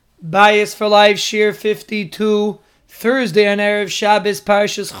Bias for Life, Shir 52, Thursday on Erev Shabbos,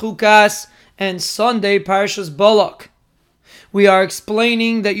 Parshas Chukas, and Sunday, Parshas Balak. We are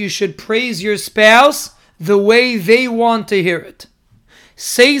explaining that you should praise your spouse the way they want to hear it.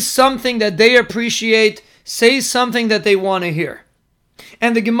 Say something that they appreciate, say something that they want to hear.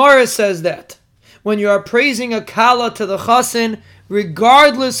 And the Gemara says that when you are praising a kala to the chassan,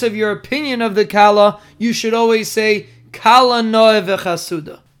 regardless of your opinion of the kala, you should always say, Kala noe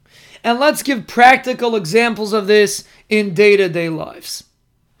v'chasuda. And let's give practical examples of this in day-to-day lives.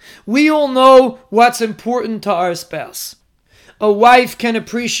 We all know what's important to our spouse. A wife can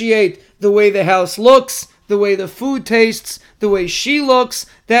appreciate the way the house looks, the way the food tastes, the way she looks.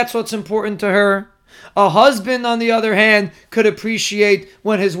 That's what's important to her. A husband, on the other hand, could appreciate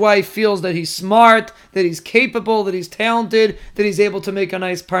when his wife feels that he's smart, that he's capable, that he's talented, that he's able to make a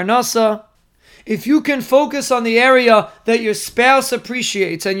nice parnasa. If you can focus on the area that your spouse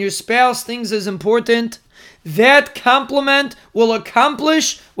appreciates and your spouse thinks is important, that compliment will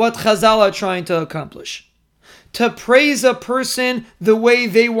accomplish what Chazal are trying to accomplish. To praise a person the way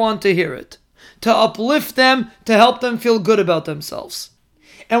they want to hear it. To uplift them, to help them feel good about themselves.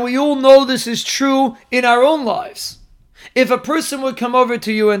 And we all know this is true in our own lives. If a person would come over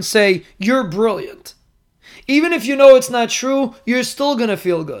to you and say, "You're brilliant," even if you know it's not true, you're still going to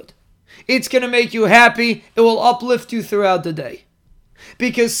feel good. It's going to make you happy. It will uplift you throughout the day.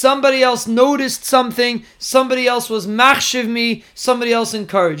 Because somebody else noticed something, somebody else was machshiv me, somebody else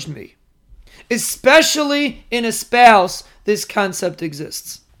encouraged me. Especially in a spouse, this concept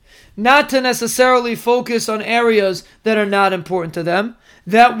exists. Not to necessarily focus on areas that are not important to them.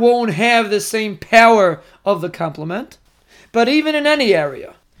 That won't have the same power of the compliment. But even in any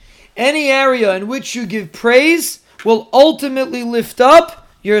area in which you give praise will ultimately lift up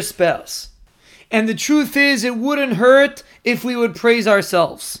your spouse. And the truth is, it wouldn't hurt if we would praise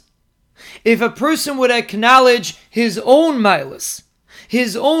ourselves. If a person would acknowledge his own milas,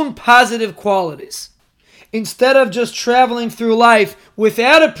 his own positive qualities, instead of just traveling through life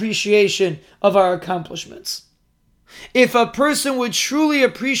without appreciation of our accomplishments. If a person would truly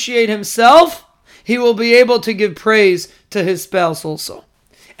appreciate himself, he will be able to give praise to his spouse also.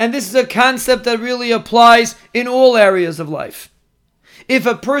 And this is a concept that really applies in all areas of life. If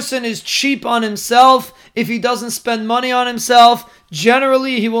a person is cheap on himself, if he doesn't spend money on himself,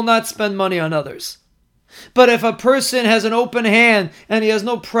 generally he will not spend money on others. But if a person has an open hand and he has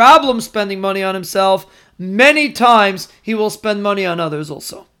no problem spending money on himself, many times he will spend money on others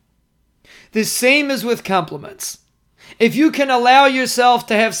also. The same is with compliments. If you can allow yourself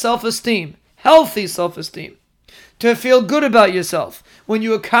to have self-esteem, healthy self-esteem, to feel good about yourself when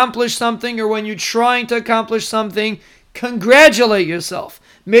you accomplish something or when you're trying to accomplish something, congratulate yourself.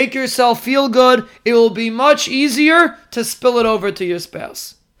 Make yourself feel good. It will be much easier to spill it over to your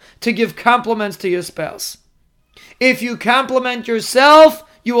spouse, to give compliments to your spouse. If you compliment yourself,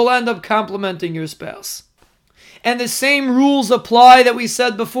 you will end up complimenting your spouse. And the same rules apply that we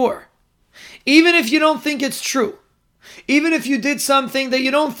said before. Even if you don't think it's true, even if you did something that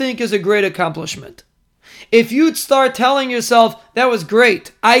you don't think is a great accomplishment, if you'd start telling yourself, "That was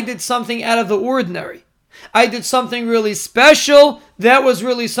great, I did something out of the ordinary, I did something really special, that was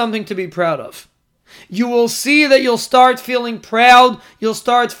really something to be proud of," you will see that you'll start feeling proud, you'll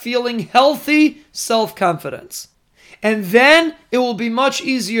start feeling healthy self-confidence. And then it will be much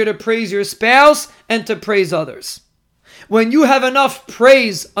easier to praise your spouse and to praise others. When you have enough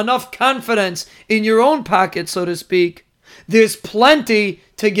praise, enough confidence in your own pocket, so to speak, there's plenty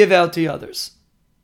to give out to others.